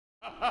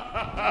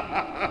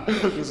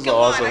This is Come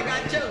awesome. on, I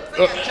got jokes.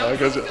 I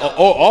got jokes.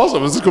 Oh,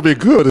 awesome. This is going to be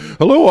good.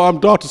 Hello, I'm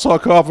Dr.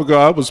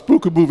 Sarcofiguy with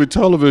Spooky Movie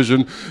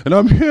Television, and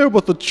I'm here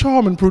with the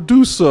charming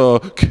producer,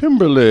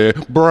 Kimberley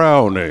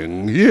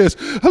Browning. Yes.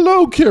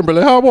 Hello,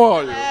 Kimberley. How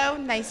are you? Hello,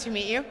 nice to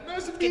meet you.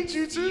 Nice to meet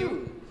you,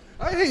 too.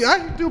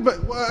 I do,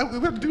 but we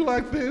have to do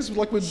like this,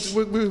 like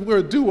we're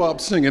a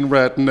doo-wop singing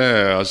right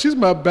now. She's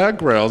my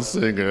background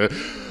singer.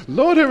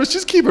 Lord have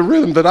she's keeping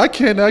rhythm that I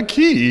cannot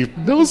keep.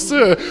 No,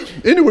 sir.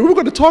 Anyway, we're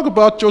going to talk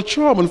about your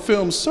charming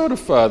film,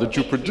 Certified, that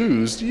you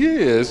produced.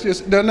 Yes,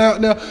 yes.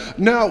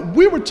 Now,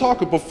 we were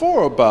talking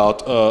before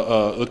about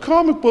the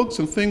comic books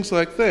and things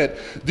like that.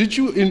 Did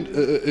you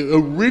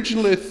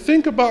originally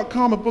think about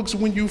comic books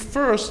when you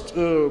first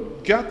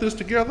got this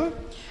together?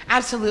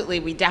 Absolutely.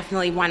 We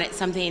definitely wanted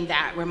something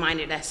that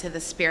reminded us of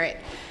the spirit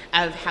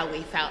of how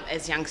we felt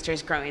as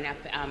youngsters growing up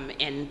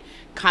in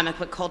comic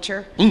book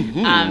culture.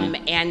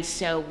 And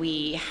so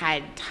we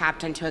had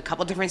tapped into a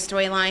couple different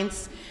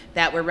storylines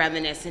that were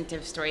reminiscent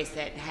of stories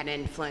that had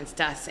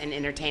influenced us and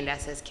entertained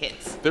us as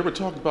kids. They were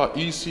talking about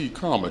EC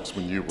Comics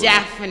when you were...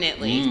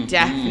 Definitely,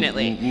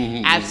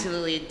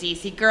 absolutely. A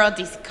DC girl,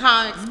 DC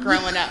Comics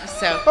growing up.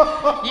 So,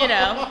 you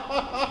know,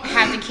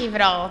 have to keep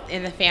it all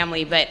in the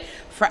family. But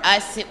for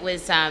us, it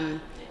was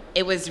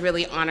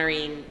really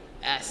honoring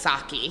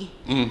Saki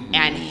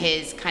and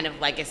his kind of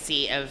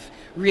legacy of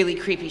really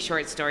creepy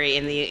short story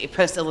in the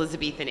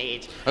post-Elizabethan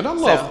age. And I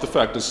love the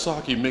fact that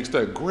sake makes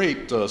that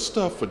great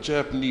stuff for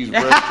Japanese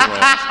restaurants.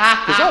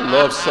 Because I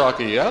love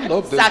sake. I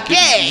love this. Sake!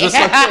 Sake,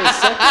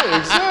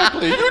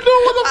 exactly. You know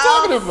what I'm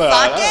talking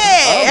about. Sake!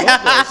 I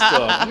love that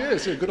stuff.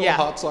 Yes, yeah, good old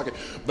hot sake.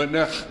 But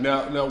now,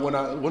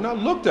 when I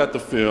looked at the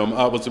film,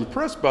 I was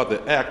impressed by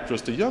the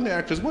actress, the young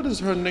actress. What is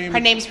her name? Her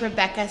name's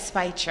Rebecca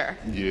Speicher.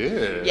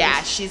 Yes.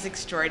 Yeah, she's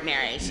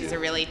extraordinary. She's a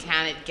really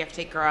talented,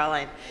 gifted girl,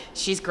 and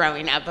she's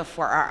growing up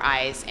before our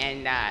eyes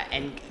and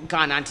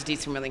gone on to do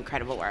some really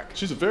incredible work.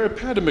 She's a very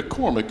Patty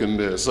McCormick in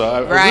this.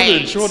 I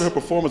really enjoyed her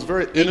performance.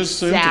 Very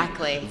innocent.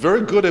 Exactly.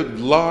 Very good at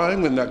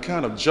lying in that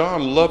kind of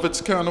John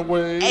Lovitz kind of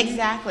way.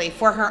 Exactly.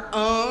 For her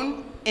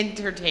own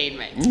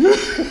entertainment.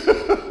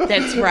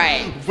 That's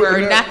right. For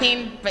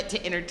nothing but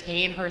to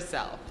entertain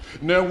herself.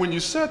 Now, when you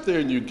sat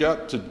there and you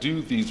got to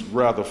do these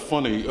rather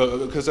funny,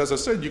 because as I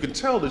said, you can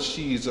tell that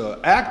she's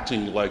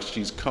acting like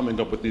she's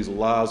coming up with these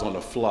lies on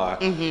the fly.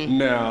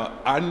 Now,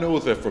 I know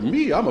that for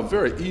me, I'm a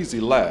very easy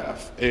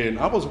laugh. And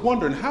I was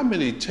wondering how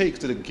many takes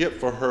did it get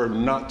for her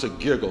not to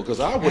giggle? Because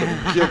I would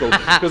have giggled.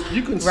 Because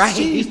you can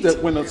see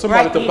that when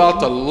somebody's about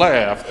to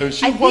laugh, and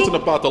she wasn't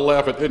about to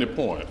laugh at any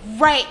point.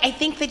 Right. I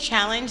think the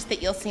challenge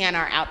that you'll see on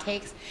our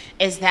outtakes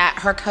is that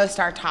her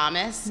co-star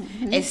Thomas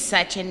is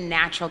such a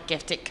natural,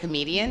 gifted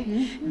comedian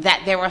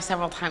that there were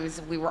several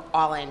times we were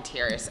all in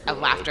tears of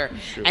laughter.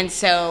 And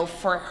so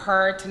for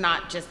her to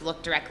not just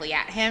look directly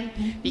at him,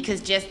 because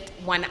just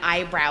one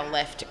eyebrow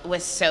lift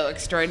was so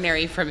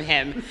extraordinary from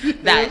him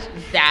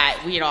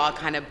that we'd all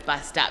kind of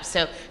bust up.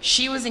 So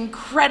she was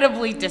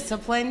incredibly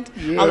disciplined,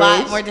 a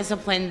lot more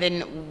disciplined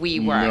than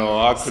we were. No,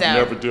 I could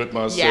never do it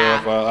myself.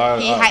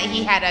 Yeah,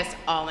 he had us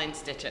all in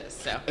stitches.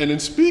 So. And then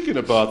speaking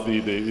about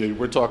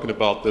we're talking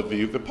about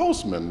the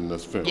postman in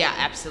this film. Yeah,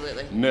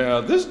 absolutely.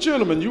 Now, this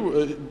gentleman,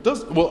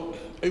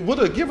 would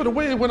I give it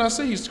away when I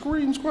say he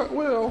screams quite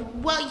well?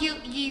 Well,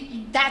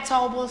 that's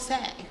all we'll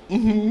say.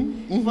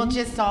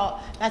 That's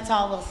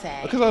all we'll say.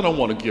 Because I don't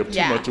want to give too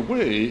much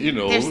away, you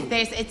know.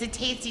 It's a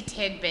tasty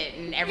tidbit,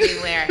 and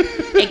everywhere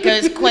it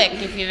goes quick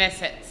if you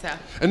miss it. So.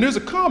 And there's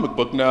a comic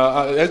book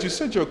now. As you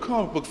said, you're a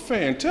comic book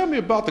fan. Tell me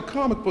about the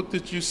comic book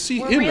that you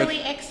see in it. We're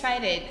really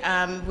excited.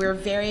 We're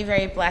very,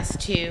 very blessed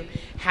to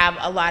have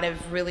a lot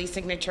of really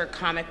signature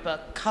comic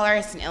book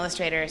colorists and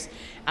illustrators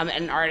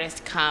and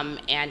artists come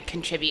and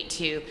contribute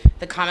to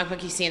the comic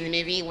book you see in the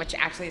movie, which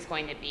actually is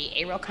going to be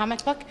a real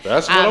comic book.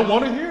 That's what I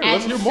want to hear.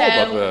 Let's hear more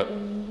about that.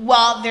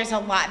 Well, there's a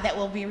lot that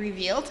will be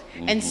revealed,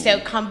 and so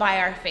come by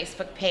our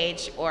Facebook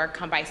page or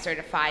come by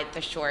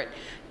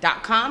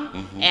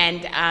certifiedtheshort.com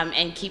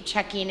and keep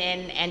checking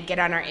in and get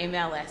on our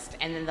email list,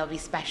 and then there'll be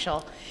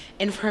special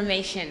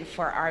information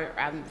for our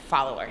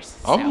followers.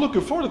 I'm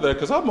looking forward to that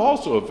because I'm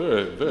also a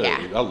very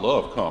I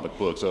love comic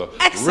books.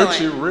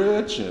 Richie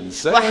Rich and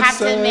Sad We'll have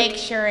to make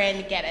sure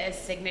and get a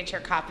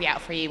signature copy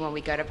out for you when we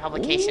go to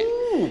publication.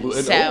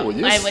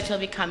 Which will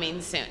be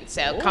coming soon.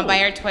 So come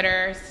by our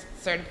Twitter,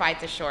 Certified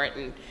the Short,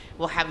 and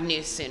we'll have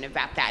news soon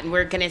about that. And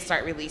we're going to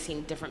start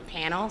releasing different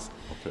panels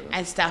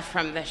and stuff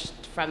from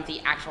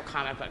the actual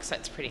comic book, so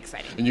it's pretty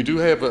exciting. And you do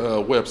have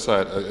a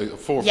website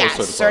for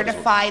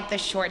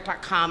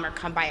certifiedtheshort.com, or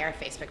come by our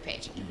Facebook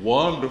page.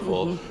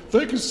 Wonderful.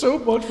 Thank you so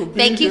much for being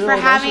here. Thank you for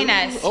having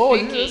us. Oh,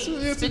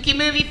 Spooky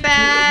Movie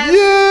Fest.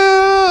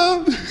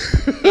 Yeah.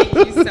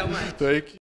 Thank you so much. Thank you.